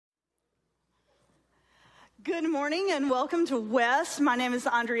Good morning and welcome to West. My name is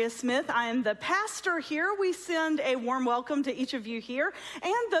Andrea Smith. I am the pastor here. We send a warm welcome to each of you here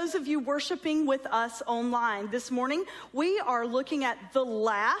and those of you worshiping with us online. This morning, we are looking at the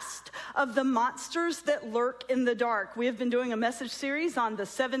last of the monsters that lurk in the dark. We have been doing a message series on the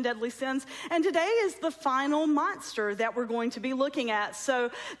 7 deadly sins, and today is the final monster that we're going to be looking at. So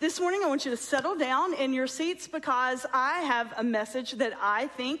this morning, I want you to settle down in your seats because I have a message that I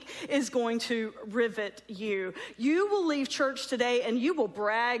think is going to rivet you. You will leave church today and you will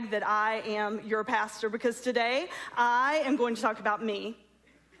brag that I am your pastor because today I am going to talk about me.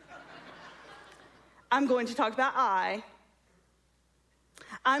 I'm going to talk about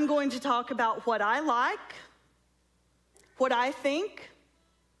I'm going to talk about what I like, what I think,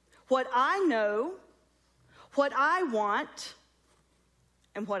 what I know, what I want,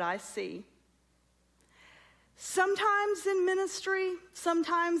 and what I see. Sometimes in ministry,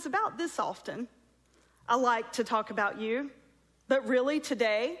 sometimes about this often, I like to talk about you, but really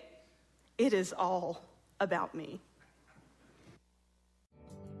today, it is all about me.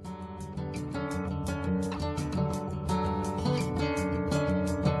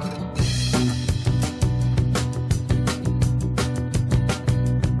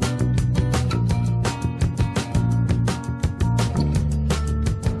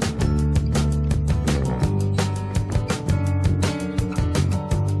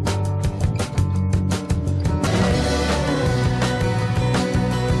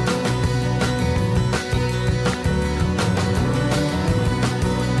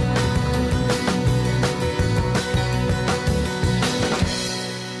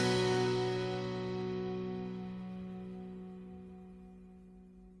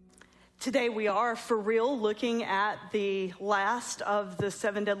 Today we are, for real, looking at the last of the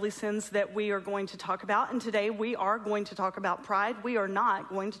 7 deadly sins that we are going to talk about. And today we are going to talk about pride. We are not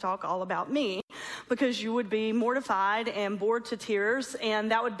going to talk all about me because you would be mortified and bored to tears,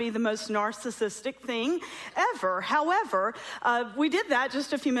 and that would be the most narcissistic thing ever. However, we did that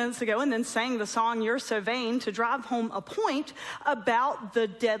just a few minutes ago and then sang the song, You're So Vain, to drive home a point about the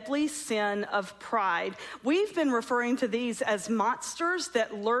deadly sin of pride. We've been referring to these as monsters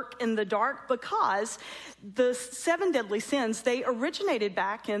that lurk in the dark because the 7 deadly sins, they originated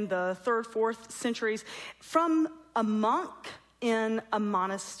back in the 3rd, 4th centuries from a monk in a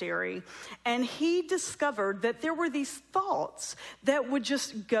monastery. And he discovered that there were these thoughts that would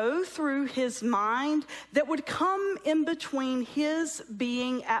just go through his mind that would come in between his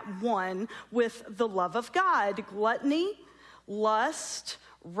being at one with the love of God. Gluttony, lust,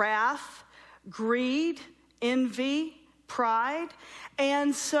 wrath, greed, envy, pride.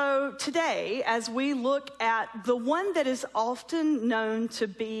 And so today, as we look at the one that is often known to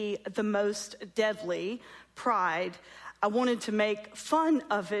be the most deadly, pride, I wanted to make fun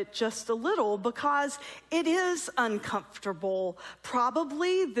of it just a little because it is uncomfortable.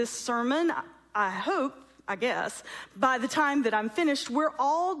 Probably this sermon, I guess, by the time that I'm finished, we're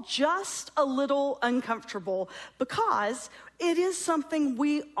all just a little uncomfortable because it is something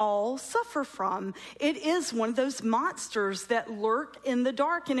we all suffer from. It is one of those monsters that lurk in the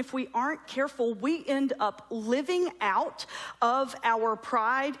dark, and if we aren't careful, we end up living out of our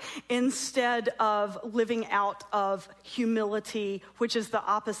pride instead of living out of humility, which is the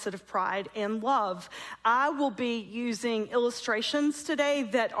opposite of pride, and love. I will be using illustrations today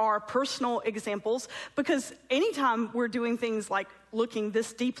that are personal examples because anytime we're doing things like looking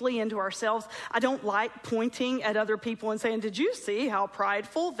this deeply into ourselves, I don't like pointing at other people and saying, did you see how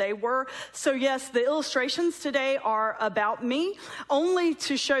prideful they were? So yes, the illustrations today are about me, only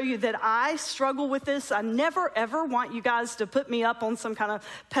to show you that I struggle with this. I never, ever want you guys to put me up on some kind of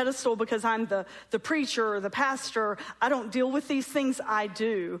pedestal because I'm the preacher or the pastor. I don't deal with these things. I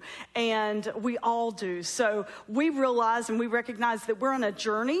do, and we all do. So we realize and we recognize that we're on a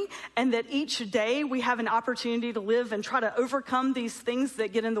journey and that each day we have an opportunity to live and try to overcome these things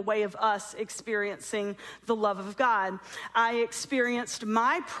that get in the way of us experiencing the love of God. I experienced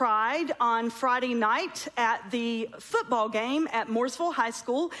my pride on Friday night at the football game at Mooresville High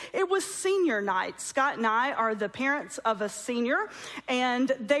School. It was senior night. Scott and I are the parents of a senior,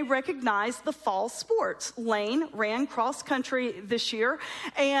 and they recognized the fall sports. Lane ran cross country this year,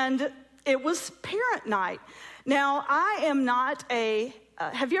 and it was parent night. Now, I am not a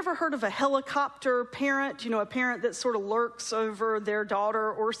have you ever heard of a helicopter parent? A parent that sort of lurks over their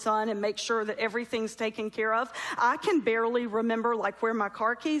daughter or son and makes sure that everything's taken care of. I can barely remember where my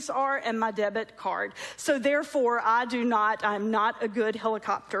car keys are and my debit card. So therefore, I'm not a good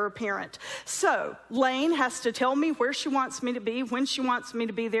helicopter parent. So Lane has to tell me where she wants me to be, when she wants me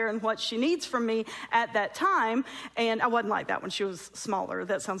to be there, and what she needs from me at that time. And I wasn't like that when she was smaller.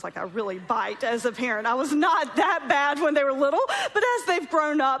 That sounds like I really bite as a parent. I was not that bad when they were little, but as they've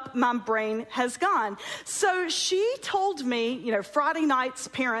grown up, my brain has gone. So she told me, Friday night's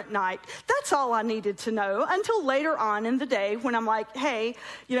parent night. That's all I needed to know until later on in the day when I'm like, hey,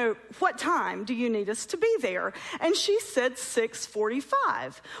 what time do you need us to be there? And she said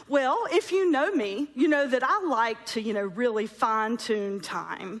 6:45. Well, if you know me, you know that I like to, really fine-tune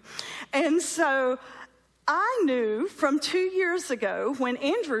time. And so I knew from 2 years ago when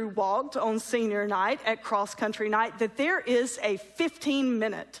Andrew walked on senior night at cross country night that there is a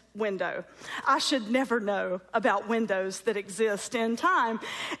 15-minute window. I should never know about windows that exist in time.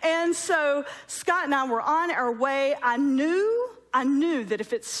 And so Scott and I were on our way. I knew that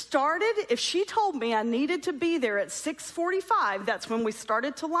if she told me I needed to be there at 6:45, that's when we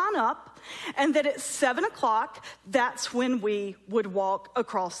started to line up, and that at 7 o'clock, that's when we would walk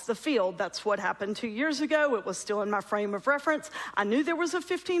across the field. That's what happened 2 years ago. It was still in my frame of reference. I knew there was a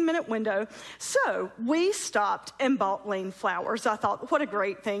 15-minute window. So we stopped and bought Lane flowers. I thought, what a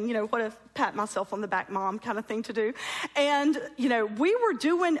great thing, what a pat myself on the back mom kind of thing to do. And, we were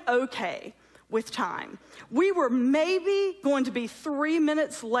doing okay with time. We were maybe going to be 3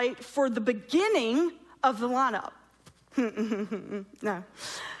 minutes late for the beginning of the lineup. No.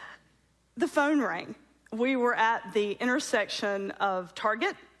 The phone rang. We were at the intersection of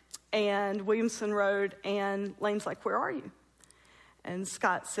Target and Williamson Road, and Lane's like, where are you? And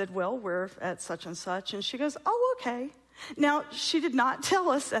Scott said, well, we're at such and such. And she goes, oh, okay. Now, she did not tell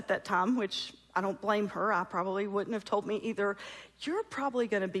us at that time, which I don't blame her. I probably wouldn't have told me either. You're probably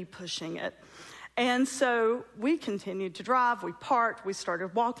going to be pushing it. And so we continued to drive. We parked. We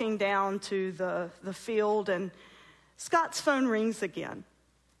started walking down to the field, and Scott's phone rings again.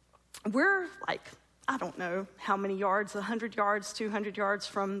 We're I don't know how many yards, 100 yards, 200 yards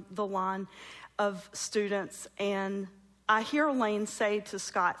from the line of students. And I hear Lane say to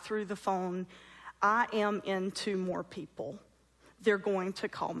Scott through the phone, I am in 2 more people. They're going to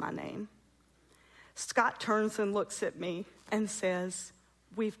call my name. Scott turns and looks at me and says,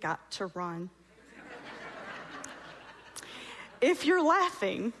 we've got to run. If you're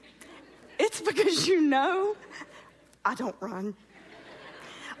laughing, it's because I don't run.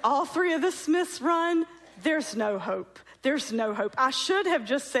 All 3 of the Smiths run. There's no hope. There's no hope. I should have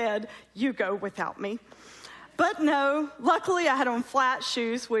just said, you go without me. But no, luckily I had on flat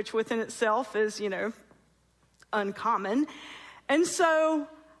shoes, which within itself is, uncommon. And so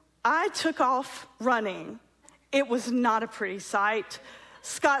I took off running. It was not a pretty sight.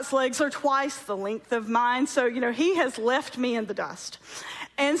 Scott's legs are twice the length of mine, so, he has left me in the dust.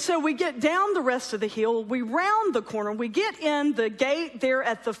 And so we get down the rest of the hill, we round the corner, we get in the gate there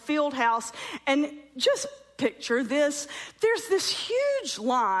at the field house, and just picture this. There's this huge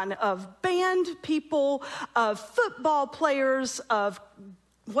line of band people, of football players, of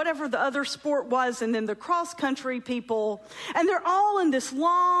whatever the other sport was, and then the cross-country people, and they're all in this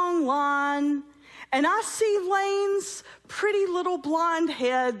long line. And I see Lane's pretty little blonde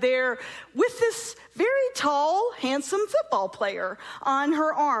head there with this very tall, handsome football player on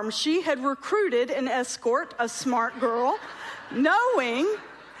her arm. She had recruited an escort, a smart girl, knowing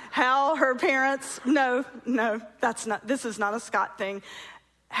how her parents, this is not a Scott thing,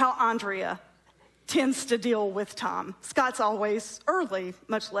 how Andrea tends to deal with time. Scott's always early,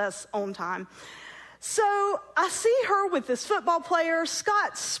 much less on time. So I see her with this football player,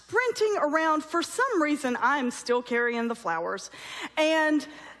 Scott sprinting around. For some reason, I'm still carrying the flowers. And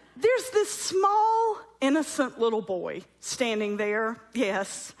there's this small, innocent little boy standing there,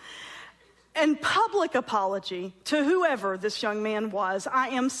 yes. And public apology to whoever this young man was. I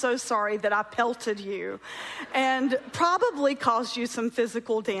am so sorry that I pelted you and probably caused you some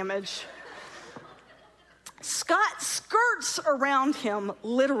physical damage. Scott skirts around him,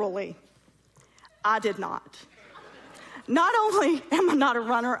 literally. I did not. Not only am I not a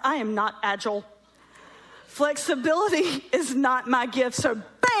runner, I am not agile. Flexibility is not my gift, so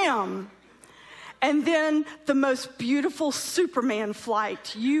bam! And then the most beautiful Superman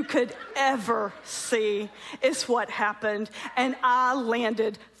flight you could ever see is what happened. And I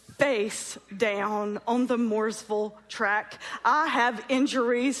landed face down on the Mooresville track. I have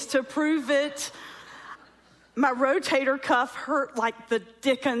injuries to prove it. My rotator cuff hurt like the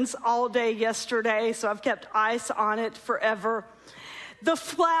dickens all day yesterday, so I've kept ice on it forever. the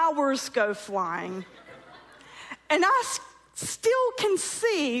flowers go flying. And I still can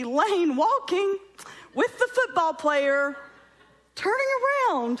see Lane walking with the football player, turning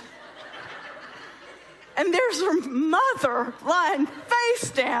around. And there's her mother lying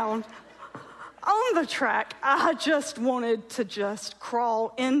face down on the track. I just wanted to just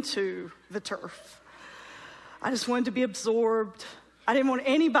crawl into the turf. I just wanted to be absorbed. I didn't want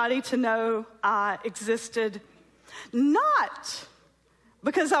anybody to know I existed. Not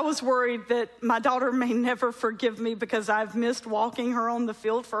because I was worried that my daughter may never forgive me because I've missed walking her on the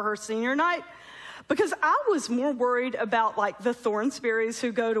field for her senior night. Because I was more worried about like the Thornsberrys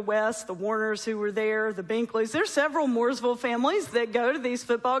who go to West, the Warners who were there, the Binkleys. There's several Mooresville families that go to these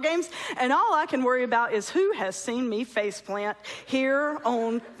football games, and all I can worry about is who has seen me faceplant here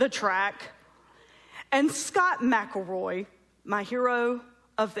on the track. And Scott McElroy, my hero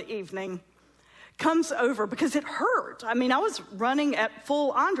of the evening, comes over because it hurt. I mean, I was running at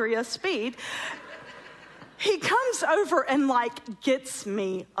full Andrea speed. He comes over and like gets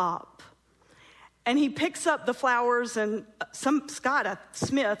me up. And he picks up the flowers, and Scott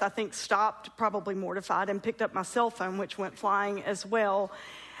Smith, I think, stopped, probably mortified, and picked up my cell phone, which went flying as well.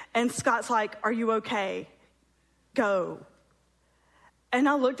 And Scott's like, "Are you okay? Go." And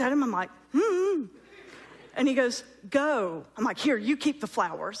I looked at him, I'm like, And he goes, "Go." I'm like, "Here, you keep the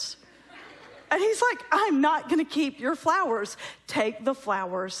flowers." And he's like, "I'm not gonna keep your flowers. Take the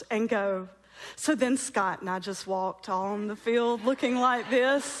flowers and go." So then Scott and I just walked on the field looking like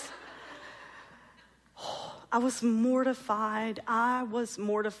this. I was mortified.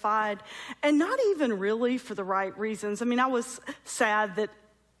 And not even really for the right reasons. I mean, I was sad that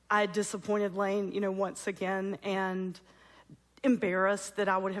I disappointed Lane, once again, and embarrassed that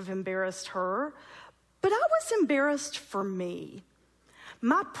I would have embarrassed her. But I was embarrassed for me.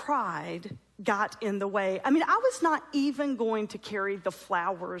 My pride got in the way. I mean, I was not even going to carry the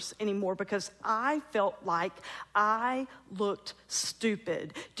flowers anymore because I felt like I looked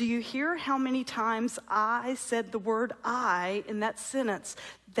stupid. Do you hear how many times I said the word "I" in that sentence?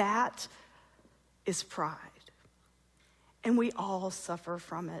 That is pride. And we all suffer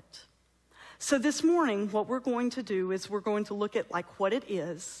from it. So this morning, what we're going to do is we're going to look at like what it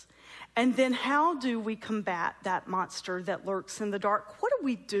is. And then how do we combat that monster that lurks in the dark? What do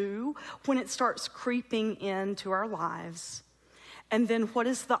we do when it starts creeping into our lives? And then what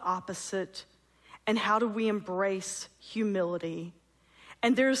is the opposite? And how do we embrace humility?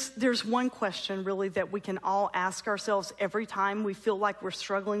 And there's one question really that we can all ask ourselves every time we feel like we're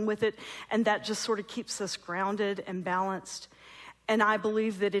struggling with it, and that just sort of keeps us grounded and balanced. And I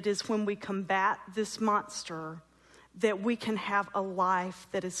believe that it is when we combat this monster that we can have a life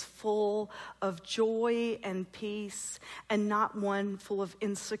that is full of joy and peace and not one full of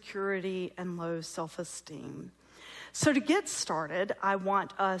insecurity and low self-esteem. So to get started, I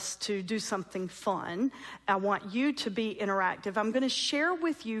want us to do something fun. I want you to be interactive. I'm going to share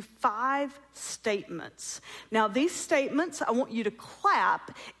with you 5 statements. Now, these statements, I want you to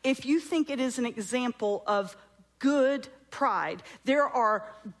clap if you think it is an example of good pride. There are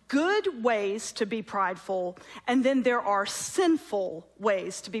good ways to be prideful, and then there are sinful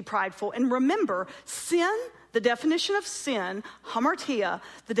ways to be prideful. And remember, sin, the definition of sin, hamartia,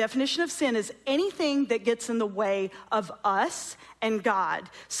 the definition of sin is anything that gets in the way of us and God.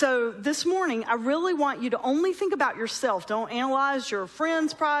 So this morning, I really want you to only think about yourself. Don't analyze your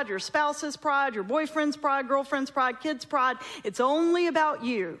friend's pride, your spouse's pride, your boyfriend's pride, girlfriend's pride, kid's pride. It's only about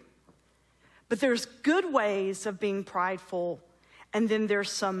you. But there's good ways of being prideful, and then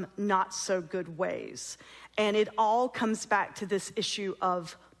there's some not so good ways. And it all comes back to this issue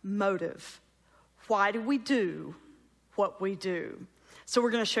of motive. Why do we do what we do? So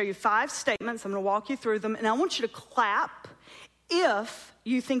we're going to show you 5 statements. I'm going to walk you through them, and I want you to clap if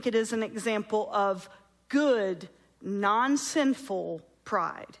you think it is an example of good, non-sinful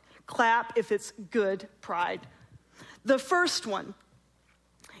pride. Clap if it's good pride. The first one.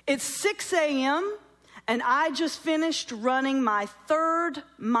 It's 6 a.m., and I just finished running my 3rd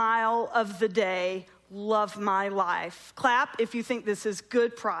mile of the day. Love my life. Clap if you think this is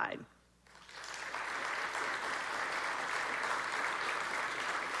good pride.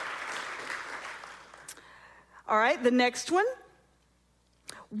 All right, the next one.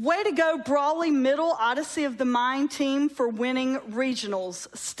 Way to go, Brawley Middle Odyssey of the Mind team for winning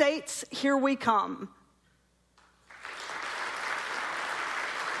regionals. States, here we come.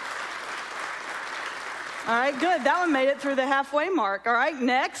 All right, good. That one made it through the halfway mark. All right,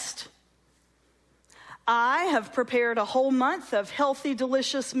 next. I have prepared a whole month of healthy,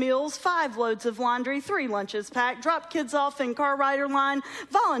 delicious meals, 5 loads of laundry, 3 lunches packed, dropped kids off in car rider line,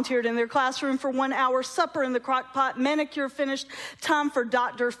 volunteered in their classroom for 1 hour, supper in the crock pot, manicure finished, time for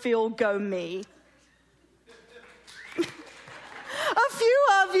Dr. Phil, go me. A few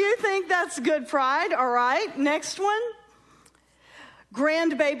of you think that's good pride. All right, next one.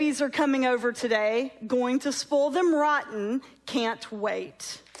 Grandbabies are coming over today, going to spoil them rotten, can't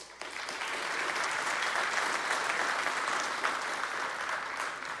wait.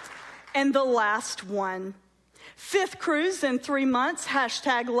 And the last one. 5th cruise in 3 months,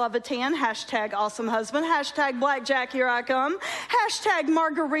 hashtag Levitan, hashtag awesome husband, hashtag blackjack, here I come, hashtag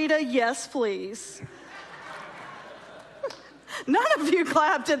margarita, yes please. None of you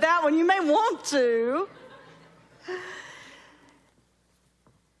clapped at that one. You may want to.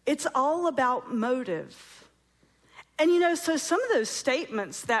 It's all about motive. And so some of those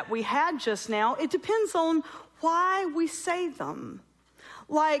statements that we had just now, it depends on why we say them.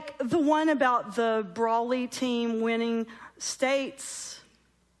 Like the one about the Brawley team winning states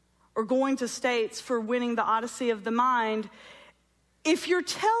or going to states for winning the Odyssey of the Mind. If you're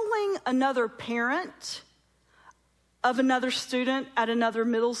telling another parent of another student at another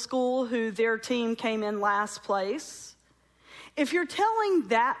middle school who their team came in last place, if you're telling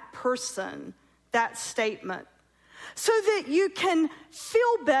that person that statement so that you can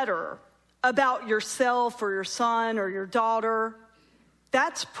feel better about yourself or your son or your daughter,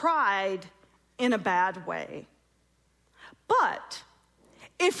 that's pride in a bad way. But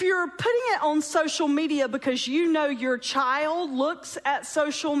if you're putting it on social media because you know your child looks at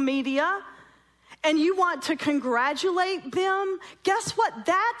social media and you want to congratulate them, guess what?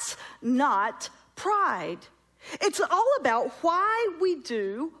 That's not pride. It's all about why we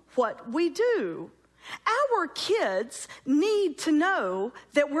do what we do. Our kids need to know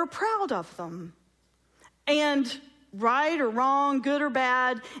that we're proud of them. And right or wrong, good or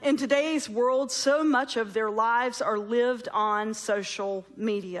bad, in today's world, so much of their lives are lived on social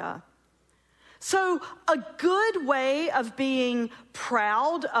media. So a good way of being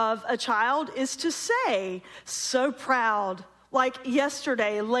proud of a child is to say, so proud. Like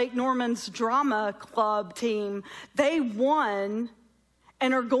yesterday, Lake Norman's drama club team, they won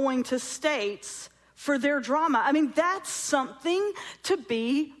and are going to states for their drama. I mean, that's something to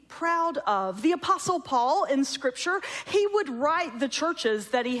be proud of. The Apostle Paul in Scripture, he would write the churches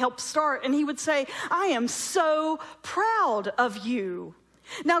that he helped start, and he would say, I am so proud of you.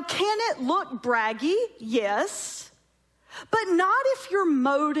 Now, can it look braggy? Yes, but not if your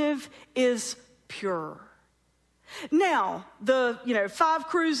motive is pure. Now, the 5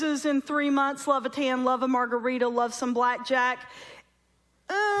 cruises in 3 months, love a tan, love a margarita, love some blackjack.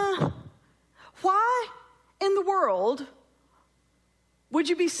 Why in the world would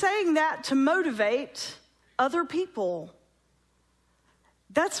you be saying that to motivate other people?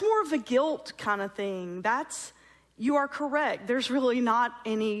 That's more of a guilt kind of thing. You are correct. There's really not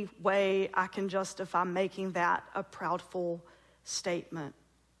any way I can justify making that a proudful statement.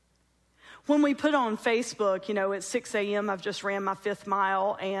 When we put on Facebook, at 6 a.m., I've just ran my 5th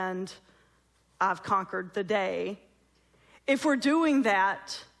mile and I've conquered the day. If we're doing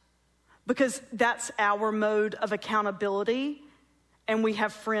that because that's our mode of accountability, and we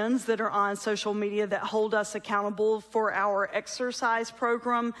have friends that are on social media that hold us accountable for our exercise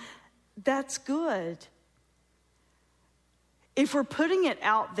program, that's good. If we're putting it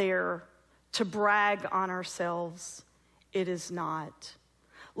out there to brag on ourselves, it is not.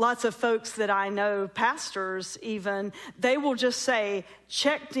 Lots of folks that I know, pastors even, they will just say,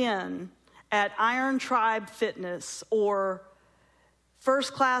 checked in at Iron Tribe Fitness or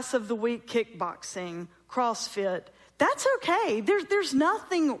first class of the week kickboxing, CrossFit. That's okay. There's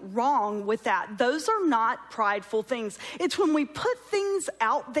nothing wrong with that. Those are not prideful things. It's when we put things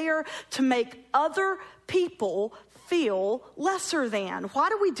out there to make other people feel lesser than. Why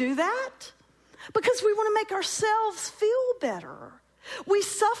do we do that? Because we want to make ourselves feel better. We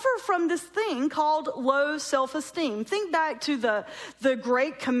suffer from this thing called low self-esteem. Think back to the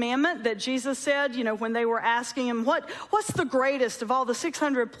great commandment that Jesus said, when they were asking him, what's the greatest of all the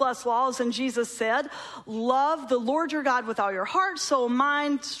 600 plus laws? And Jesus said, love the Lord your God with all your heart, soul,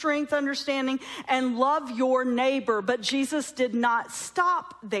 mind, strength, understanding, and love your neighbor. But Jesus did not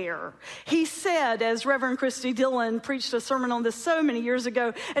stop there. He said, as Reverend Christy Dillon preached a sermon on this so many years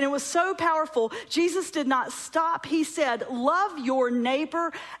ago, and it was so powerful, Jesus did not stop. He said, love your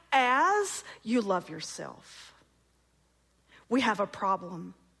neighbor as you love yourself. We have a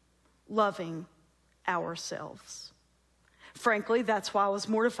problem loving ourselves. Frankly, that's why I was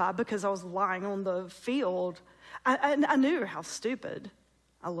mortified, because I was lying on the field. I knew how stupid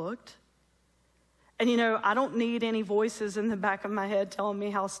I looked. And I don't need any voices in the back of my head telling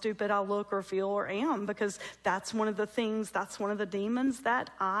me how stupid I look or feel or am, because that's one of the demons that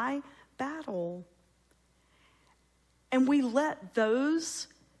I battle. And we let those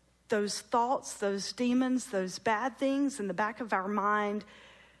thoughts, those demons, those bad things in the back of our mind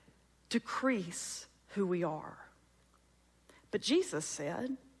decrease who we are. But Jesus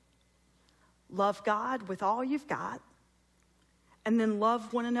said, love God with all you've got, and then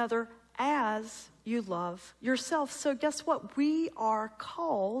love one another as you love yourself. So guess what? We are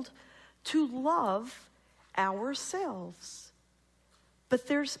called to love ourselves. But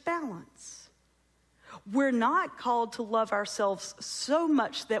there's balance. We're not called to love ourselves so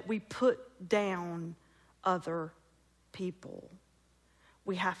much that we put down other people.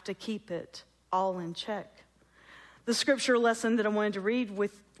 We have to keep it all in check. The scripture lesson that I wanted to read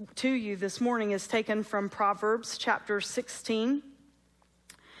to you this morning is taken from Proverbs chapter 16.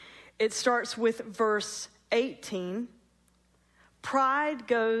 It starts with verse 18. Pride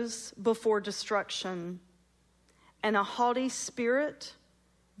goes before destruction, and a haughty spirit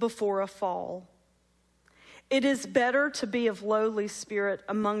before a fall. It is better to be of lowly spirit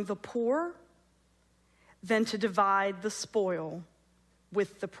among the poor than to divide the spoil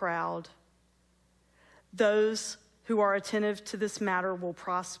with the proud. Those who are attentive to this matter will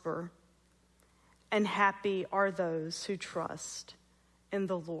prosper, and happy are those who trust in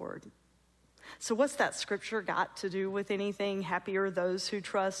the Lord. So what's that scripture got to do with anything? Happy are those who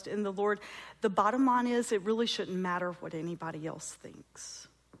trust in the Lord. The bottom line is, it really shouldn't matter what anybody else thinks.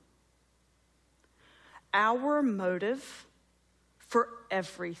 Our motive for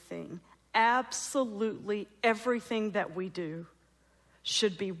everything, absolutely everything that we do,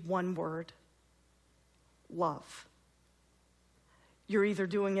 should be one word: love. You're either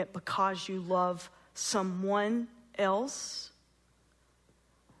doing it because you love someone else.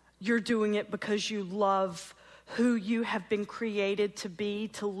 You're doing it because you love who you have been created to be,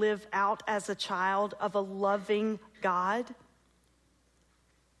 to live out as a child of a loving God.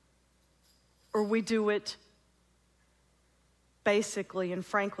 Or we do it basically and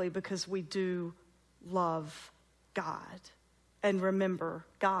frankly because we do love God. And remember,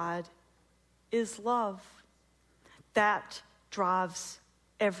 God is love. That drives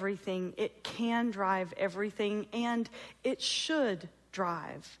everything. It can drive everything, and it should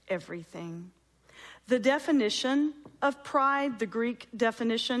drive everything. The definition of pride, the Greek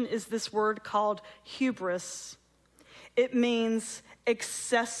definition, is this word called hubris. It means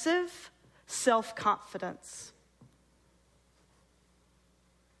excessive self-confidence.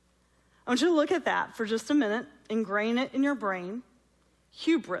 I want you to look at that for just a minute, ingrain it in your brain.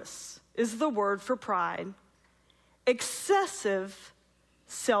 Hubris is the word for pride. Excessive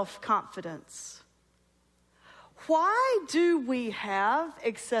self-confidence. Why do we have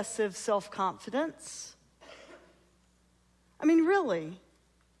excessive self-confidence? I mean, really?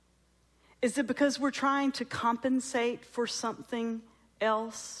 Is it because we're trying to compensate for something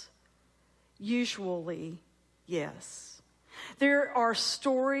else? Usually, yes. There are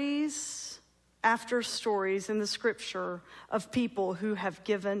stories after stories in the scripture of people who have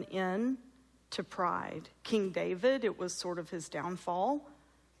given in to pride. King David, it was sort of his downfall.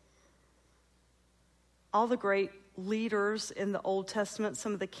 All the great leaders in the Old Testament,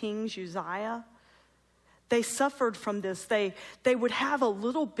 some of the kings, Uzziah, they suffered from this. They would have a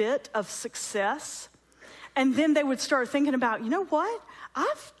little bit of success, and then they would start thinking about, you know what?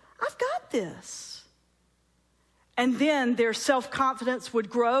 I've got this. And then their self-confidence would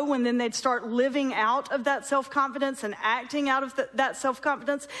grow, and then they'd start living out of that self-confidence and acting out of that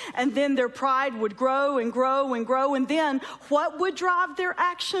self-confidence. And then their pride would grow and grow and grow. And then what would drive their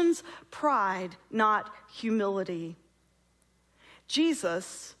actions? Pride, not humility.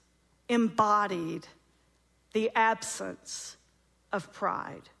 Jesus embodied the absence of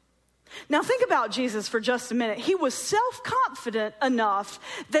pride. Now think about Jesus for just a minute. He was self-confident enough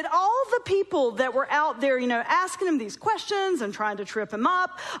that all the people that were out there, asking him these questions and trying to trip him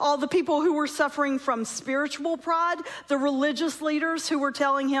up, all the people who were suffering from spiritual pride, the religious leaders who were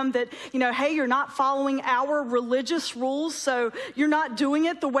telling him that, hey, you're not following our religious rules, so you're not doing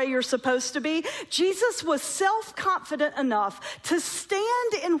it the way you're supposed to be. Jesus was self-confident enough to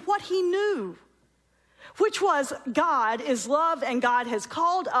stand in what he knew, which was God is love, and God has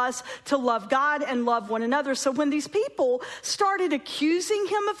called us to love God and love one another. So when these people started accusing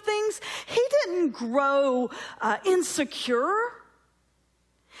him of things, he didn't grow insecure.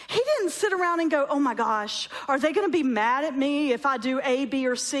 He didn't sit around and go, oh my gosh, are they going to be mad at me if I do A, B,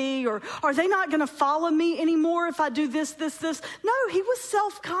 or C? Or are they not going to follow me anymore if I do this, this, this? No, he was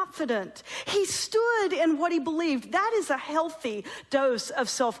self-confident. He stood in what he believed. That is a healthy dose of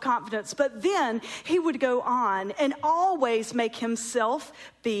self-confidence. But then he would go on and always make himself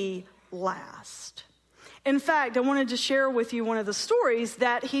be last. In fact, I wanted to share with you one of the stories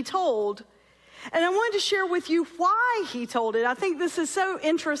that he told. And I wanted to share with you why he told it. I think this is so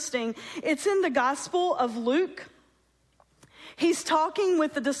interesting. It's in the Gospel of Luke. He's talking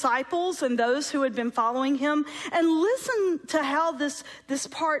with the disciples and those who had been following him. And listen to how this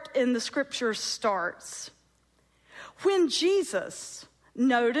part in the scripture starts. When Jesus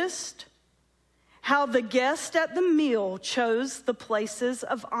noticed how the guests at the meal chose the places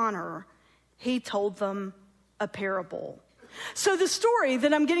of honor, he told them a parable. So the story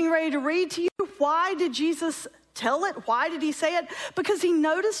that I'm getting ready to read to you, why did Jesus tell it? Why did he say it? Because he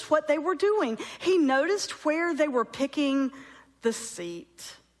noticed what they were doing. He noticed where they were picking the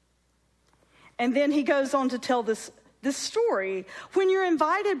seat. And then he goes on to tell this story. When you're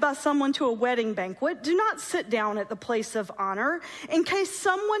invited by someone to a wedding banquet, do not sit down at the place of honor in case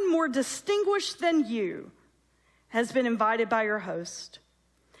someone more distinguished than you has been invited by your host.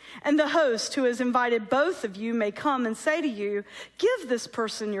 And the host who has invited both of you may come and say to you, give this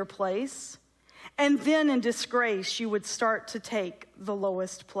person your place. And then in disgrace, you would start to take the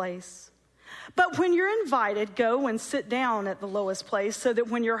lowest place. But when you're invited, go and sit down at the lowest place so that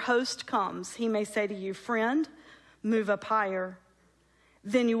when your host comes, he may say to you, friend, move up higher.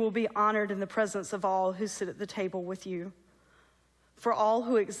 Then you will be honored in the presence of all who sit at the table with you. For all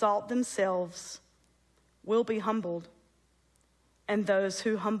who exalt themselves will be humbled, and those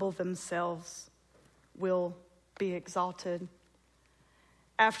who humble themselves will be exalted.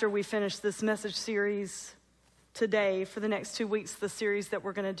 After we finish this message series today, for the next 2 weeks, the series that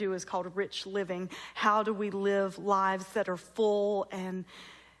we're going to do is called Rich Living. How do we live lives that are full and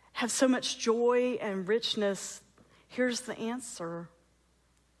have so much joy and richness? Here's the answer.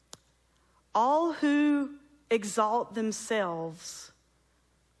 All who exalt themselves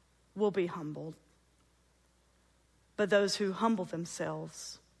will be humbled. But those who humble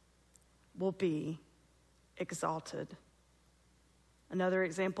themselves will be exalted. Another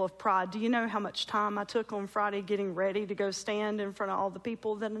example of pride. Do you know how much time I took on Friday getting ready to go stand in front of all the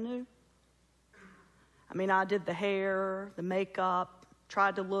people that I knew? I mean, I did the hair, the makeup,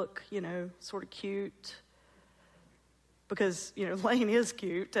 tried to look, sort of cute. Because, Lane is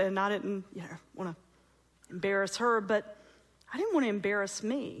cute, and I didn't, want to embarrass her, but I didn't want to embarrass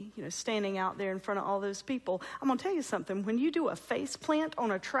me, standing out there in front of all those people. I'm going to tell you something. When you do a face plant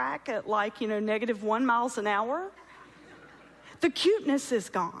on a track at -1 miles an hour, the cuteness is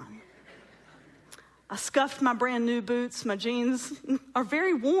gone. I scuffed my brand new boots. My jeans are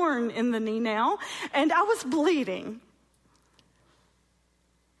very worn in the knee now, and I was bleeding.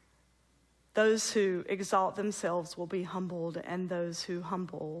 Those who exalt themselves will be humbled, and those who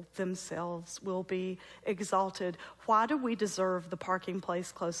humble themselves will be exalted. Why do we deserve the parking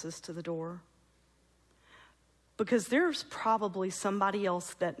place closest to the door? Because there's probably somebody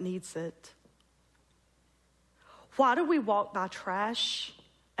else that needs it. Why do we walk by trash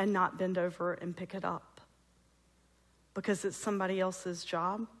and not bend over and pick it up? Because it's somebody else's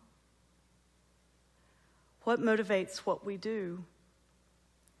job? What motivates what we do?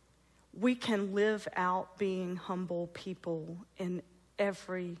 We can live out being humble people in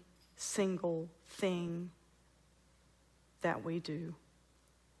every single thing that we do.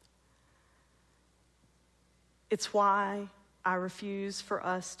 It's why I refuse for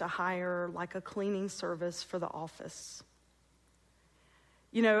us to hire like a cleaning service for the office.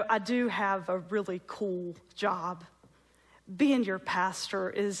 I do have a really cool job. Being your pastor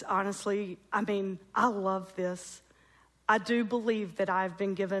is honestly, I love this. I do believe that I've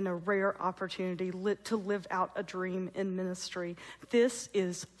been given a rare opportunity to live out a dream in ministry. This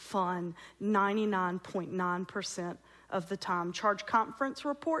is fun 99.9% of the time. Charge conference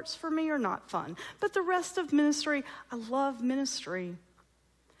reports for me are not fun. But the rest of ministry, I love ministry.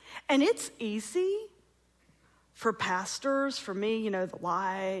 And it's easy for pastors, for me, the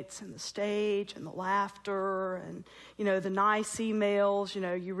lights and the stage and the laughter and, the nice emails,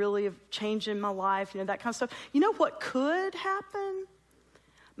 you really have changed in my life, that kind of stuff. You know what could happen?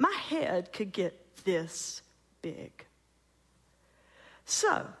 My head could get this big.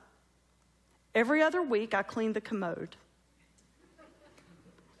 So, every other week I clean the commode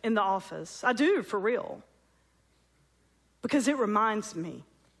in the office. I do, for real. Because it reminds me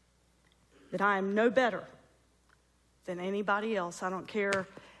that I am no better than anybody else. I don't care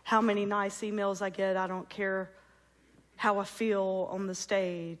how many nice emails I get. I don't care how I feel on the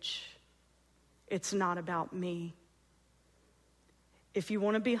stage. It's not about me. If you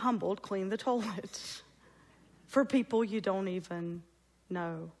want to be humbled, clean the toilet for people you don't even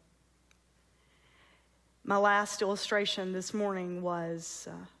know. My last illustration this morning was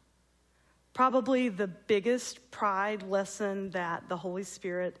probably the biggest pride lesson that the Holy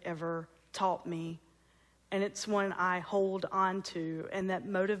Spirit ever taught me. And it's one I hold on to and that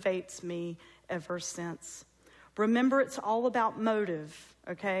motivates me ever since. Remember, it's all about motive,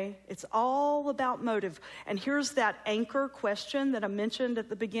 okay? It's all about motive. And here's that anchor question that I mentioned at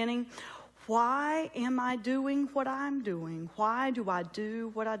the beginning. Why am I doing what I'm doing? Why do I do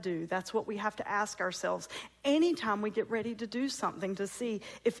what I do? That's what we have to ask ourselves anytime we get ready to do something, to see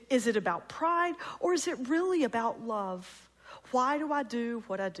is it about pride or is it really about love? Why do I do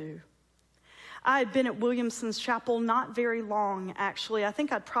what I do? I had been at Williamson's Chapel not very long, actually. I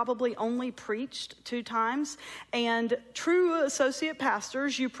think I'd probably only preached 2 times. And true associate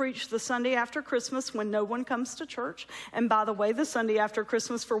pastors, you preach the Sunday after Christmas when no one comes to church. And by the way, the Sunday after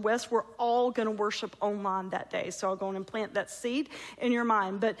Christmas for West, we're all going to worship online that day. So I'll go on and plant that seed in your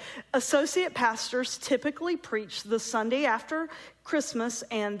mind. But associate pastors typically preach the Sunday after Christmas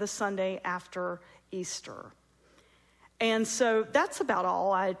and the Sunday after Easter. And so that's about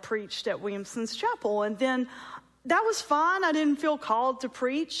all I had preached at Williamson's Chapel. And then that was fine. I didn't feel called to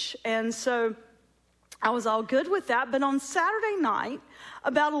preach. And so I was all good with that. But on Saturday night,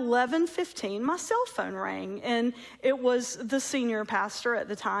 about 11:15, my cell phone rang. And it was the senior pastor at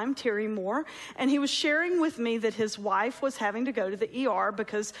the time, Terry Moore. And he was sharing with me that his wife was having to go to the ER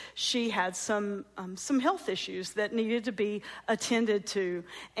because she had some health issues that needed to be attended to.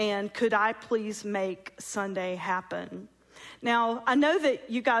 And could I please make Sunday happen? Now, I know that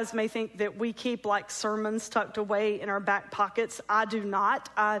you guys may think that we keep like sermons tucked away in our back pockets. I do not.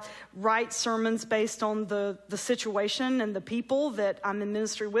 I write sermons based on the situation and the people that I'm in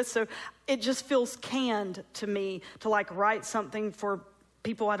ministry with. So it just feels canned to me to like write something for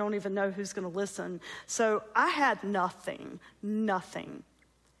people I don't even know who's going to listen. So I had nothing.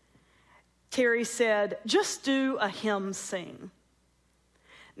 Terry said, just do a hymn sing.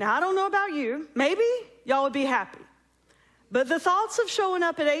 Now, I don't know about you. Maybe y'all would be happy. But the thoughts of showing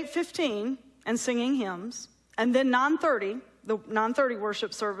up at 8:15 and singing hymns, and then 9:30, the 9:30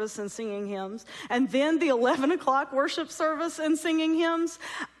 worship service and singing hymns, and then the 11 o'clock worship service and singing hymns,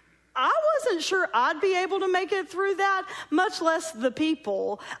 I wasn't sure I'd be able to make it through that, much less the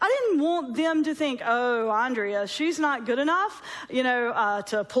people. I didn't want them to think, oh, Andrea, she's not good enough,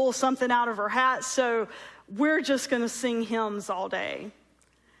 to pull something out of her hat, so we're just going to sing hymns all day.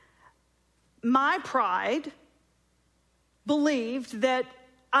 My pride believed that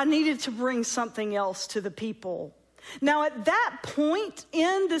I needed to bring something else to the people. Now, at that point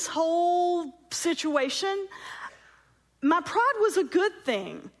in this whole situation, my pride was a good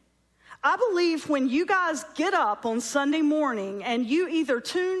thing. I believe when you guys get up on Sunday morning and you either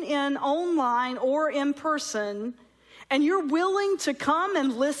tune in online or in person, and you're willing to come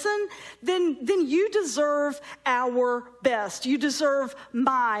and listen, then you deserve our best. You deserve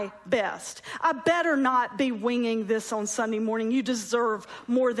my best. I better not be winging this on Sunday morning. You deserve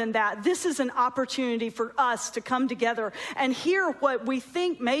more than that. This is an opportunity for us to come together and hear what we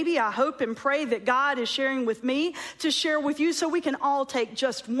think, maybe I hope and pray that God is sharing with me to share with you so we can all take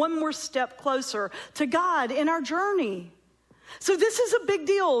just one more step closer to God in our journey. So this is a big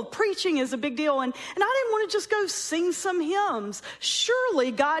deal. Preaching is a big deal. And I didn't want to just go sing some hymns.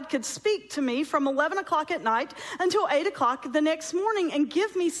 Surely God could speak to me from 11 o'clock at night until 8 o'clock the next morning and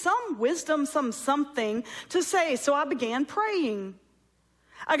give me some wisdom, something to say. So I began praying.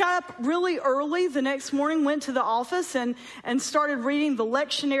 I got up really early the next morning, went to the office and started reading the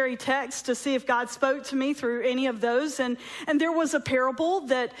lectionary text to see if God spoke to me through any of those. And there was a parable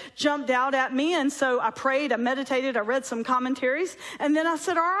that jumped out at me. And so I prayed, I meditated, I read some commentaries. And then I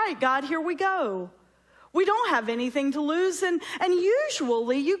said, all right, God, here we go. We don't have anything to lose. And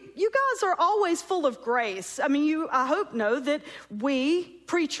usually you guys are always full of grace. I mean, I hope know that we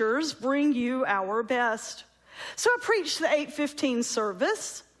preachers bring you our best. So I preached the 8:15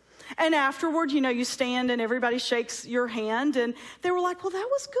 service, and afterward, you stand and everybody shakes your hand, and they were like, well, that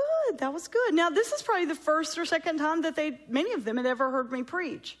was good. Now, this is probably the first or second time that many of them had ever heard me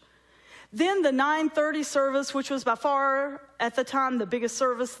preach. Then the 9:30 service, which was by far, at the time, the biggest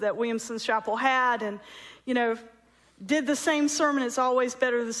service that Williamson's Chapel had, and, did the same sermon, it's always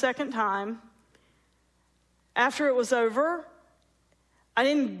better the second time. After it was over, I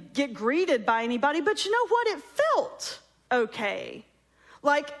didn't get greeted by anybody, but you know what? It felt okay.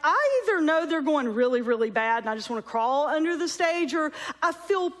 Like, I either know they're going really, really bad and I just want to crawl under the stage, or I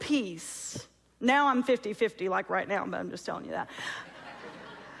feel peace. Now I'm 50-50, like right now, but I'm just telling you that.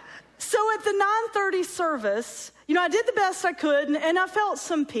 So at the 9:30 service, I did the best I could, and I felt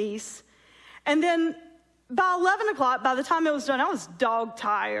some peace. And then by 11 o'clock, by the time it was done, I was dog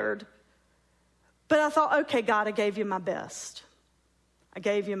tired. But I thought, okay, God, I gave you my best. I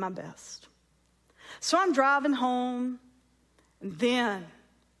gave you my best. So I'm driving home, and then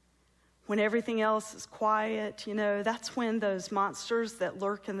when everything else is quiet, that's when those monsters that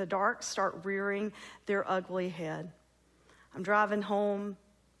lurk in the dark start rearing their ugly head. I'm driving home.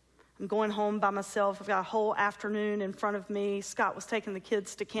 I'm going home by myself. I've got a whole afternoon in front of me. Scott was taking the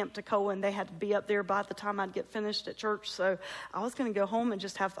kids to Camp Toccoa, and they had to be up there by the time I'd get finished at church. So I was going to go home and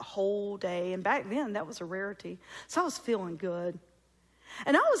just have the whole day. And back then, that was a rarity. So I was feeling good.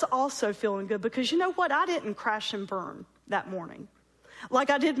 And I was also feeling good because you know what? I didn't crash and burn that morning. Like,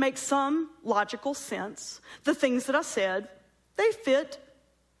 I did make some logical sense. The things that I said, they fit.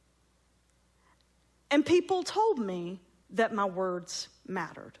 And people told me that my words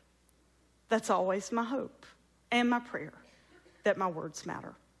mattered. That's always my hope and my prayer, that my words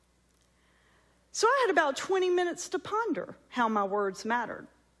matter. So I had about 20 minutes to ponder how my words mattered.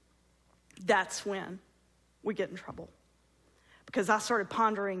 That's when we get in trouble. Because I started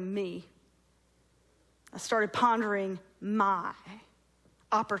pondering me. I started pondering my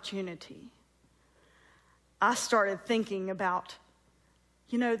opportunity. I started thinking about,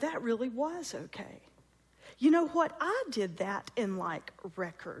 that really was okay. You know what? I did that in like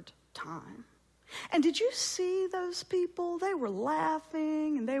record time. And did you see those people? They were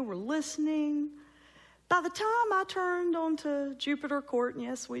laughing and they were listening. By the time I turned onto Jupiter Court, and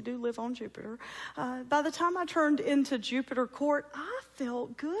yes, we do live on Jupiter. By the time I turned into Jupiter Court, I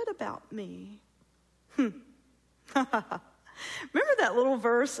felt good about me. Remember that little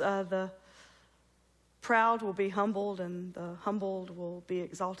verse, the proud will be humbled and the humbled will be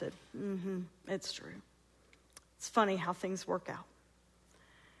exalted? It's true. It's funny how things work out.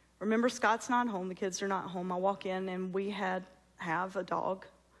 Remember, Scott's not home. The kids are not home. I walk in, and we have a dog.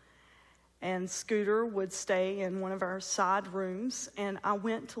 And Scooter would stay in one of our side rooms, and I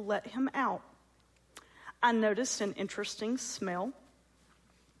went to let him out. I noticed an interesting smell.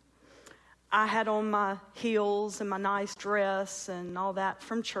 I had on my heels and my nice dress and all that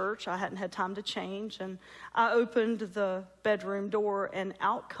from church. I hadn't had time to change. And I opened the bedroom door, and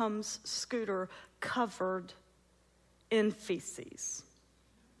out comes Scooter covered in feces.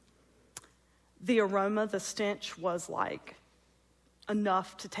 The aroma, the stench was like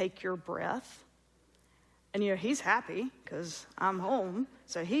enough to take your breath. And he's happy because I'm home.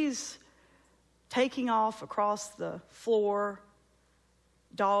 So he's taking off across the floor,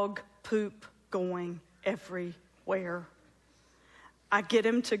 dog poop going everywhere. I get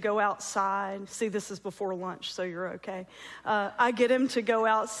him to go outside. See, this is before lunch, so you're okay. I get him to go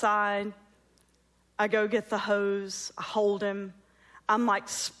outside. I go get the hose. I hold him. I'm like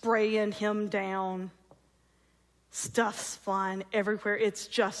spraying him down. Stuff's flying everywhere. It's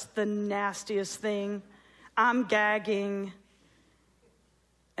just the nastiest thing. I'm gagging.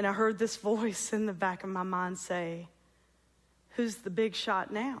 And I heard this voice in the back of my mind say, "Who's the big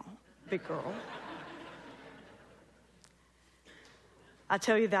shot now, big girl?" I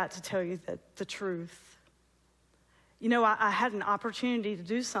tell you that to tell you that the truth. I had an opportunity to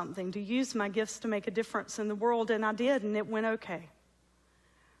do something, to use my gifts to make a difference in the world, and I did, and it went okay.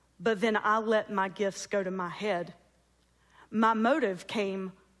 But then I let my gifts go to my head. My motive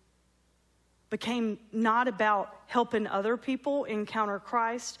became not about helping other people encounter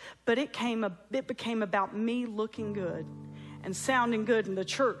Christ, but it became about me looking good and sounding good in the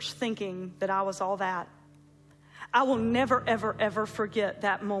church, thinking that I was all that. I will never, ever, ever forget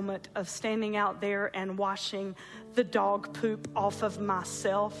that moment of standing out there and washing the dog poop off of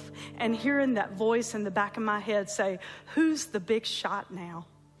myself and hearing that voice in the back of my head say, "Who's the big shot now?"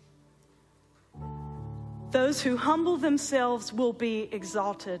 Those who humble themselves will be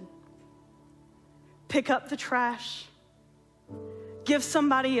exalted. Pick up the trash. Give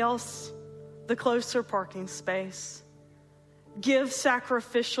somebody else the closer parking space. Give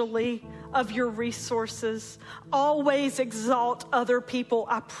sacrificially of your resources. Always exalt other people.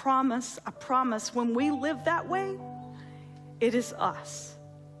 I promise, when we live that way, it is us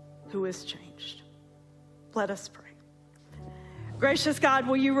who is changed. Let us pray. Gracious God,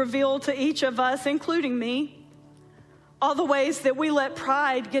 will you reveal to each of us, including me, all the ways that we let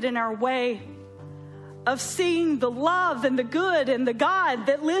pride get in our way of seeing the love and the good and the God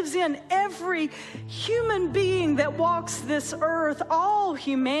that lives in every human being that walks this earth. All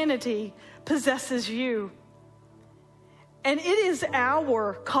humanity possesses you. And it is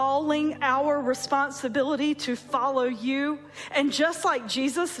our calling, our responsibility to follow you. And just like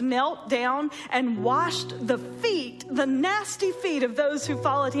Jesus knelt down and washed the feet, the nasty feet of those who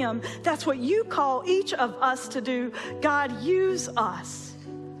followed him, that's what you call each of us to do. God, use us.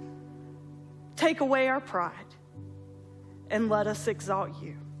 Take away our pride and let us exalt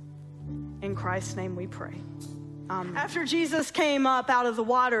you. In Christ's name we pray. After Jesus came up out of the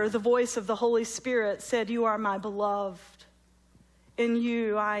water, the voice of the Holy Spirit said, "You are my beloved. In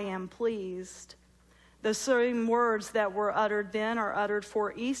you I am pleased." The same words that were uttered then are uttered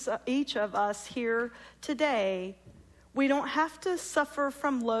for each of us here today. We don't have to suffer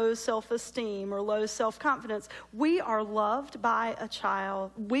from low self-esteem or low self-confidence. We are loved by a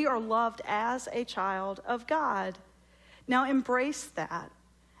child. We are loved as a child of God. Now embrace that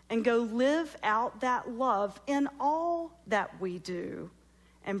and go live out that love in all that we do.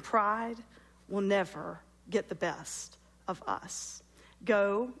 And pride will never get the best of us.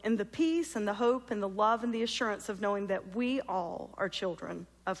 Go in the peace and the hope and the love and the assurance of knowing that we all are children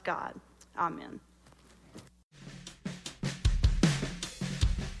of God. Amen.